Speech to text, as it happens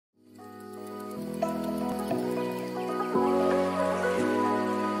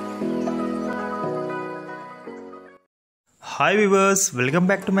Hi viewers, welcome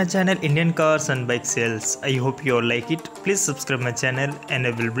back to my channel Indian Cars and Bike Sales. I hope you all like it. Please subscribe my channel and I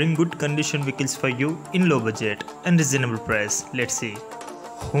will bring good condition vehicles for you in low budget and reasonable price. Let's see.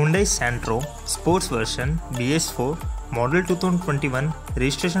 Hyundai Santro Sports version BS4 Model 2021,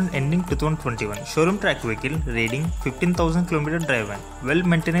 registration ending 2021, showroom track vehicle, reading 15,000 km driven, well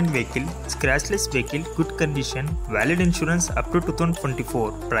maintained vehicle, scratchless vehicle, good condition, valid insurance up to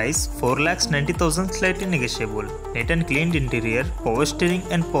 2024, price 4,90,000 slightly negotiable, neat and cleaned interior, power steering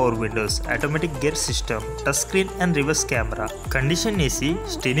and power windows, automatic gear system, touchscreen and reverse camera, condition AC,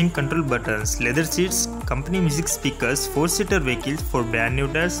 steering control buttons, leather seats, company music speakers, 4-seater vehicles for brand new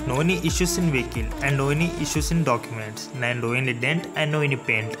tires, no any issues in vehicle and no any issues in documents. And no any dent and no any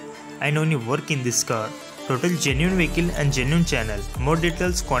paint. I know any work in this car. Total genuine vehicle and genuine channel. More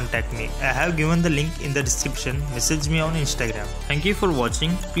details contact me. I have given the link in the description. Message me on Instagram. Thank you for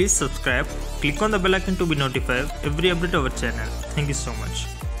watching. Please subscribe. Click on the bell icon to be notified every update of our channel. Thank you so much.